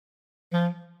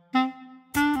Hey!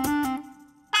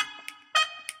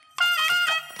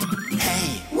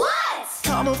 What?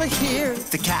 Come over here.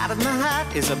 The Cat in the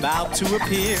Hat is about to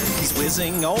appear. He's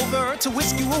whizzing over to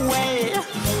whisk you away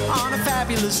on a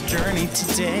fabulous journey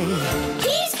today.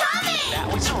 He's coming! Now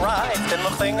he's arrived in the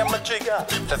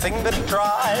thingamajigger, the thing that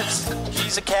drives.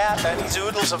 He's a cat and he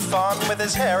oodles of fun with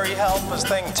his hairy helpers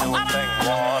thing 2 and thing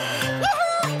 1.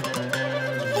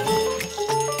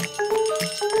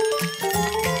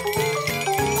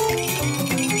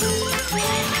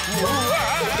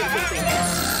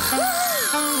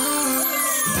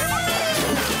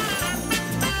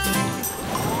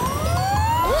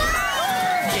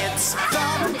 It's the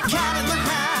Cat in the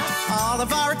Hat. All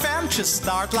of our adventures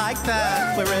start like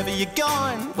that. Wherever you're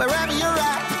going, wherever you're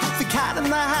at, the Cat in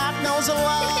the Hat knows a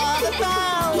lot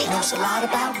about. He knows a lot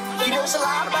about. He knows a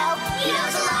lot about. He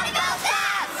knows a lot about that!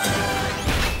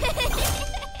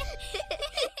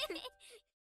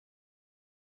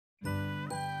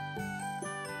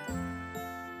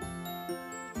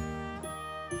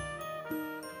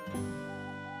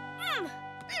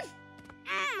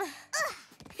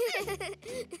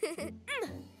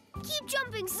 Keep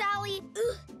jumping, Sally.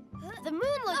 The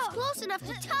moon looks close enough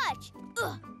to touch.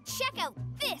 Check out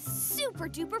this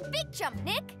super-duper big jump,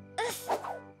 Nick.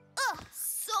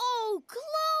 So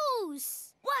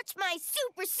close. Watch my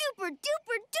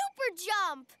super-duper-duper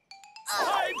jump.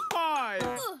 High five!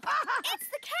 It's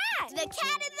the cat. The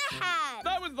cat in the hat.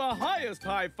 That was the highest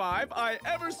high five I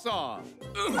ever saw.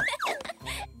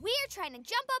 We're trying to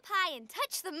jump up high and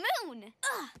touch the moon.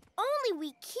 Only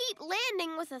we keep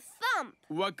landing with a thump.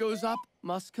 What goes up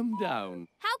must come down.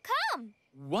 How come?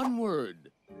 One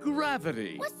word.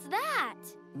 Gravity. What's that?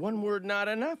 One word not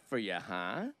enough for you,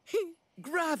 huh?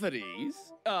 Gravity's,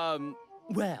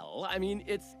 well, I mean,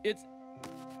 it's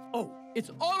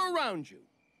all around you.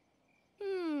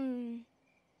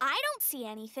 I don't see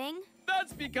anything.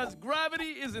 That's because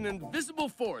gravity is an invisible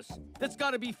force that's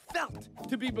got to be felt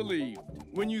to be believed.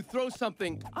 When you throw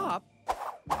something up,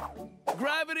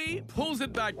 gravity pulls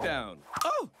it back down.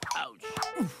 Oh, ouch.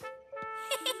 Oof.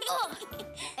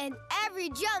 And every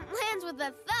jump lands with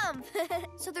a thump.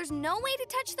 So there's no way to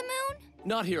touch the moon?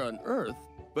 Not here on Earth,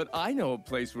 but I know a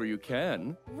place where you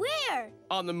can. Where?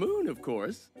 On the moon, of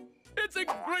course. It's a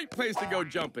great place to go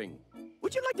jumping.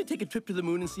 Would you like to take a trip to the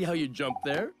moon and see how you jump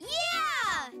there?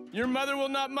 Yeah! Your mother will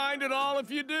not mind at all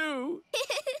if you do.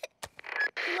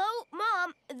 Hello,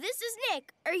 Mom. This is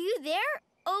Nick. Are you there?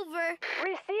 Over.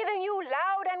 Receiving you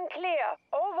loud and clear.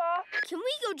 Over. Can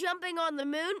we go jumping on the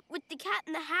moon with the cat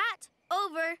in the hat?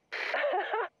 Over.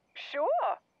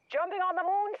 Sure. Jumping on the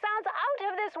moon sounds out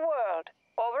of this world.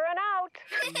 Over and out.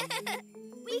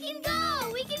 We can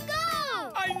go! We can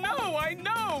go! I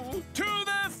know! To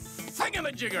the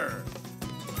thingamajigger!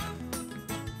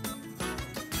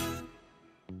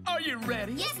 Are you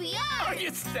ready? Yes, we are! Are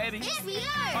you steady? Yes, we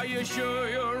are! Are you sure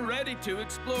you're ready to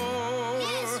explore?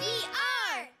 Yes, we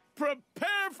are!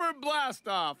 Prepare for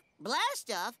blast-off!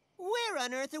 Blast-off? Where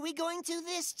on earth are we going to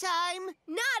this time?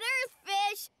 Not Earth,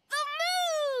 Fish! The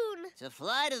moon! To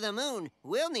fly to the moon,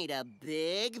 we'll need a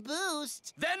big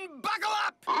boost. Then buckle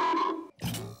up!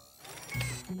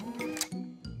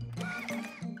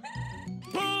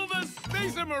 Pull the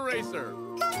Space-Em Eraser!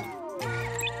 Wow!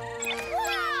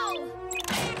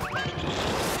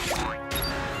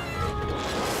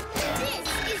 This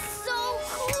is so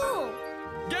cool!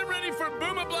 Get ready for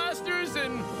Booma Blasters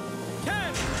in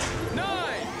 10,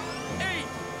 9, 8,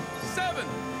 7,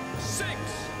 6.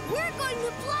 We're going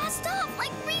to blast off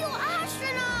like real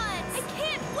astronauts! I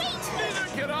can't wait! Neither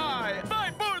can I!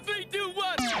 5, 4, 3, 2, 1!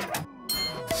 Blast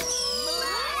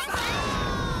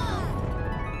off!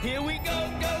 Here we go,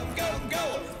 go, go,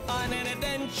 go! On an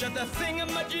adventure, the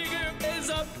thingamajigger is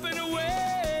up and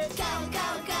away! Go,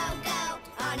 go, go, go!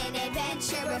 On an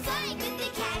adventure, we're flying with the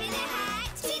cat in the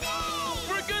hat today!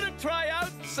 We're gonna try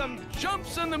out some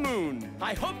jumps on the moon.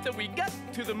 I hope that we get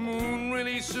to the moon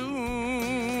really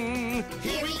soon.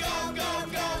 Here we go, go,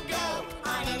 go, go!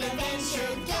 On an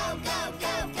adventure, go, go,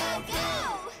 go, go, go!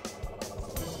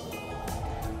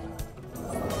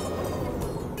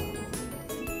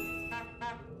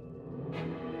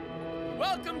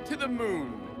 Welcome to the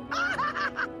moon.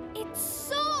 It's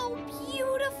so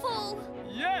beautiful!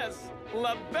 Yes,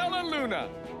 La Bella Luna.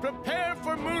 Prepare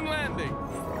for moon landing.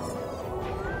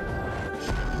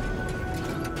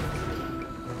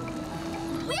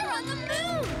 We're on the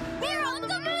moon! We're on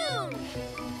the moon!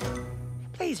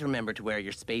 Please remember to wear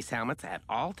your space helmets at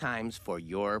all times for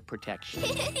your protection.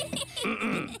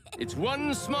 It's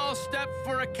one small step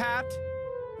for a cat,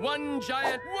 one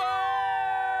giant world!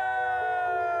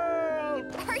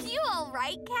 Are you all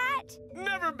right, Cat?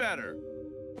 Never better.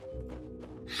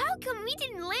 How come we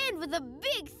didn't land with a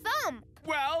big thump?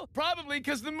 Well, probably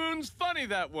because the moon's funny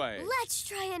that way. Let's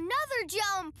try another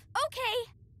jump.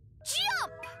 Okay.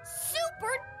 Jump!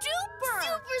 Super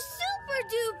duper! Super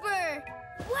duper!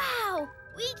 Wow!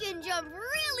 We can jump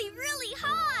really, really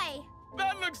high!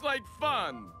 That looks like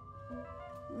fun.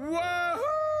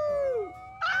 Woohoo!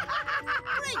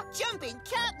 Great jumping,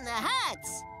 Cat in the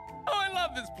Hats! Oh, I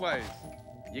love this place.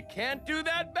 You can't do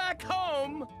that back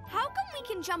home. How come we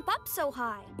can jump up so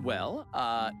high? Well,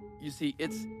 you see,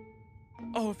 it's...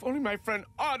 Oh, if only my friend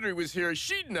Audrey was here,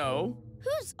 she'd know.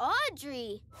 Who's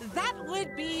Audrey? That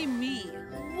would be me,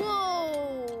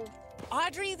 Whoa!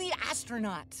 Audrey the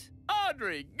astronaut.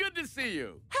 Audrey, good to see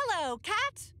you. Hello,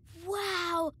 Cat.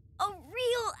 Wow! A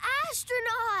real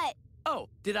astronaut! Oh,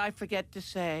 did I forget to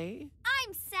say?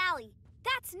 I'm Sally.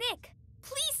 That's Nick.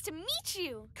 Pleased to meet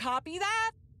you. Copy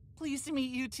that. Pleased to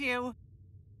meet you too.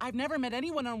 I've never met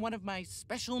anyone on one of my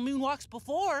special moonwalks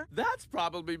before. That's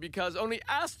probably because only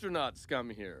astronauts come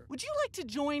here. Would you like to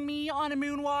join me on a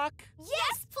moonwalk?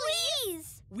 Yes,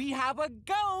 please! We have a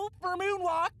go for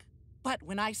moonwalk. But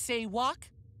when I say walk,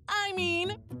 I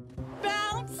mean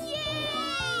bounce. Yay!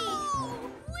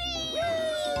 Whee!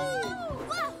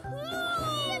 Wahoo!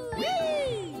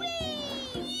 Whee!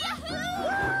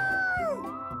 Yahoo!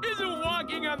 Isn't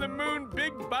walking on the moon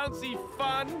big bouncy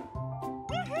fun?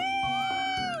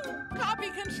 Copy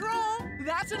control.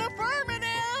 That's an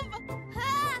affirmative.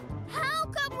 How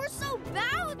come we're so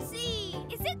bouncy?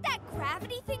 Is it that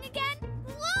gravity thing again?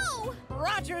 Whoa!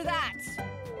 Roger that.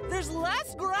 There's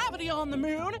less gravity on the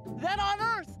moon than on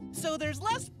Earth, so there's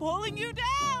less pulling you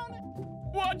down.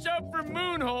 Watch out for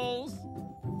moon holes.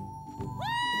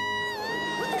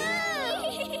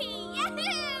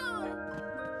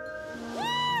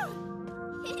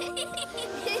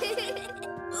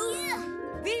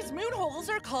 These moon holes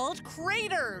are called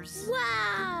craters.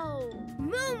 Wow!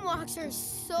 Moonwalks are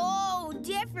so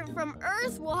different from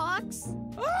Earth walks.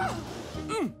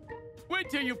 Wait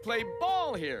till you play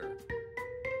ball here.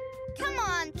 Come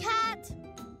on, Cat.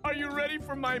 Are you ready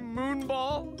for my moon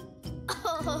ball?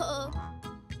 Oh.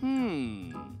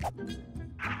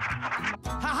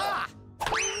 Ha-ha!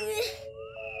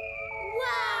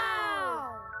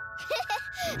 Wow!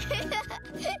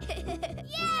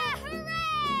 Yeah,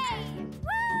 hooray!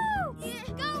 Woo!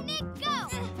 Go, Nick, go!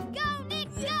 Go, Nick,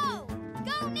 go!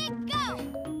 Go, Nick, go!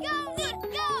 Go, Nick,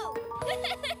 go!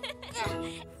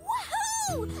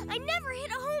 Woohoo! I never hit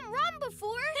a home run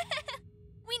before.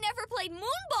 We never played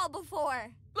moonball before.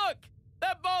 Look,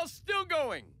 that ball's still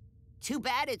going. Too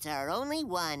bad it's our only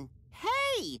one.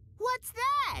 Hey, what's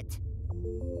that?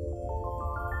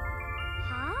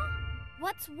 Huh?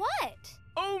 What's what?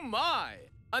 Oh my!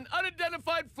 An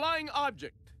unidentified flying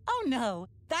object. Oh no,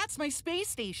 that's my space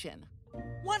station.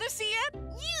 Want to see it?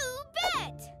 You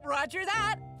bet! Roger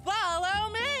that. Follow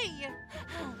me.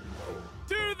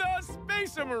 To the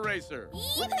Space Eraser.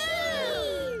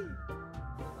 Yee-hoo!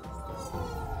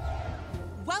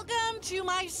 Welcome to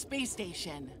my space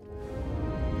station.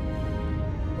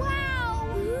 Wow!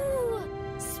 Ooh,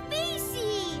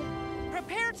 spacey!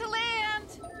 Prepare to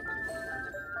land.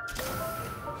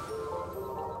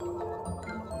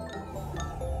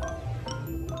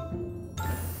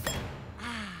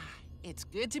 It's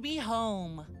good to be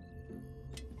home.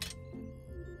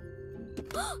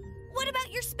 What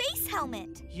about your space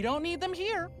helmet? You don't need them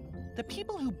here. The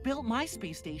people who built my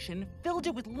space station filled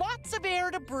it with lots of air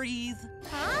to breathe.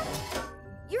 Huh?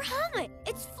 Your helmet,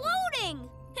 it's floating!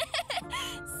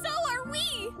 So are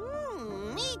we!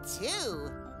 Me too.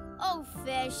 Oh,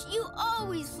 Fish, you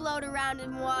always float around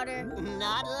in water.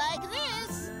 Not like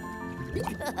this.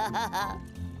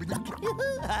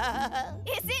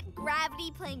 Is it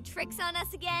gravity playing tricks on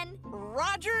us again?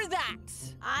 Roger that.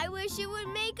 I wish it would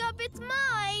make up its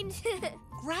mind.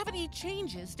 Gravity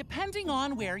changes depending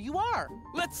on where you are.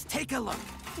 Let's take a look.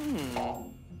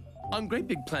 On great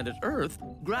big planet Earth,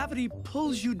 gravity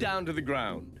pulls you down to the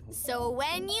ground. So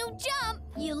when you jump,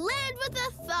 you land with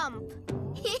a thump.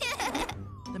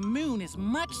 The moon is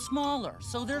much smaller,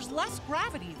 so there's less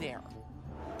gravity there.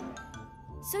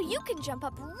 So you can jump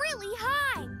up really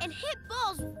high and hit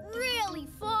balls really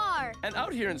far. And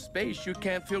out here in space, you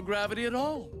can't feel gravity at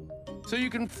all. So you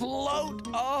can float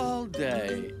all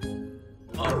day.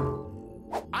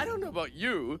 Oh, I don't know about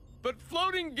you, but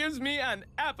floating gives me an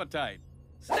appetite.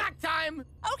 Snack time!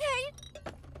 Okay.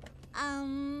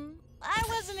 I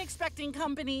wasn't expecting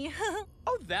company.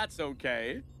 Oh, that's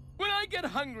okay. When I get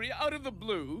hungry out of the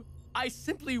blue, I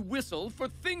simply whistle for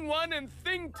Thing 1 and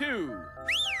Thing 2.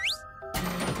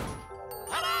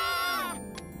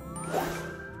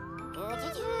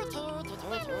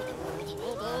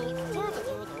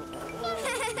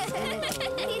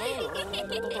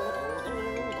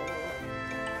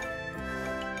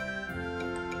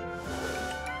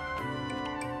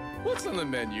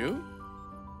 excellent menu.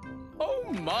 Oh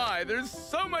my, there's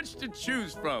so much to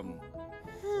choose from.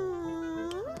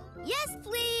 Yes,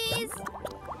 please.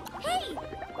 Hey,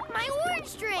 my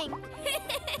orange drink.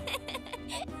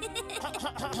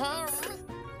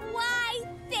 Why,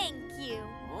 thank you.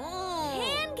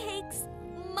 Pancakes,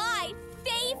 my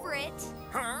favorite.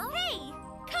 Hey,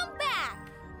 come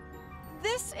back.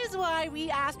 This is why we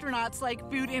astronauts like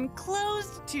food in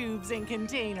closed tubes and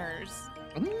containers.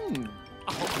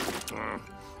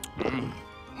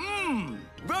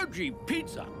 Veggie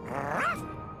pizza.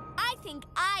 I think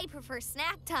I prefer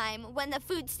snack time when the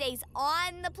food stays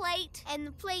on the plate and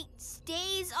the plate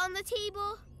stays on the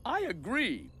table. I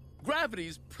agree.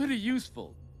 Gravity's pretty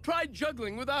useful. Try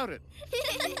juggling without it.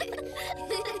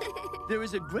 There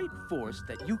is a great force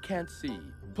that you can't see,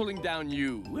 pulling down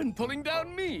you and pulling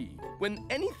down me. When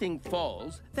anything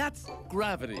falls, that's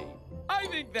gravity. I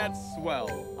think that's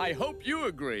swell. I hope you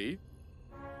agree.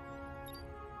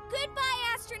 Goodbye,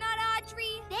 astronaut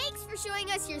Audrey. Thanks for showing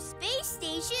us your space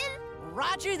station.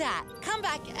 Roger that. Come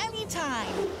back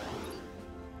anytime.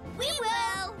 We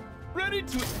will. Ready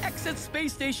to exit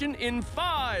space station in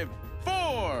 5,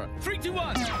 4, 3, 2,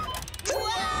 1. I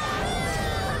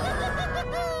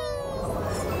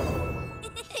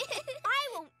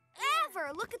won't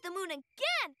ever look at the moon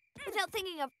again without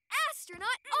thinking of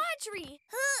astronaut Audrey.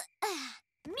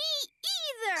 Me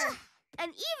either.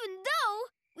 And even though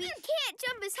we can't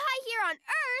jump as high here on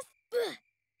Earth,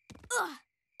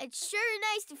 it's sure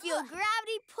nice to feel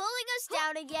gravity pulling us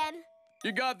down again.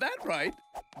 You got that right.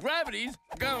 Gravity's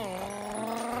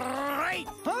great.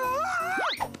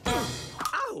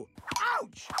 Ow!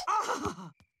 Ouch!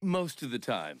 Most of the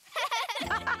time.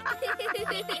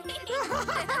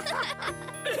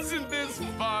 Isn't this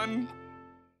fun?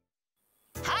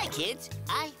 Hi, kids.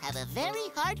 I have a very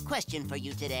hard question for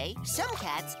you today. Some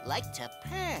cats like to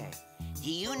purr. Do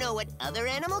you know what other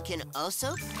animal can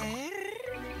also purr?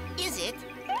 Is it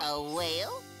a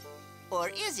whale? Or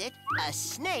is it a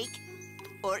snake?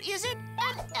 Or is it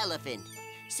an elephant?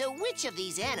 So which of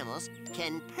these animals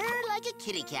can purr like a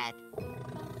kitty cat?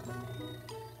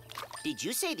 Did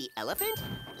you say the elephant?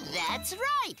 That's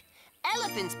right.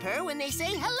 Elephants purr when they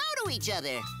say hello to each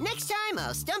other. Next time,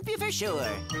 I'll stump you for sure.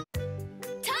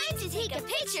 Time to take a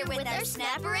picture with our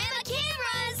Snapperama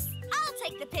cameras. I'll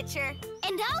take the picture.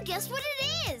 And I'll guess what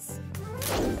it is.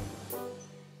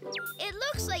 It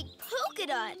looks like polka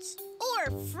dots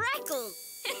or freckles.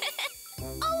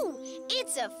 Oh,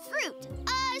 it's a fruit,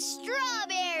 a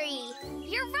strawberry.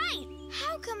 You're right.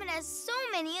 How come it has so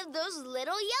many of those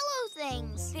little yellow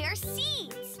things? They're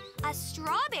seeds. A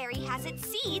strawberry has its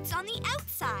seeds on the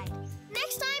outside.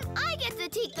 Next time, I get to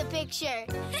take the picture.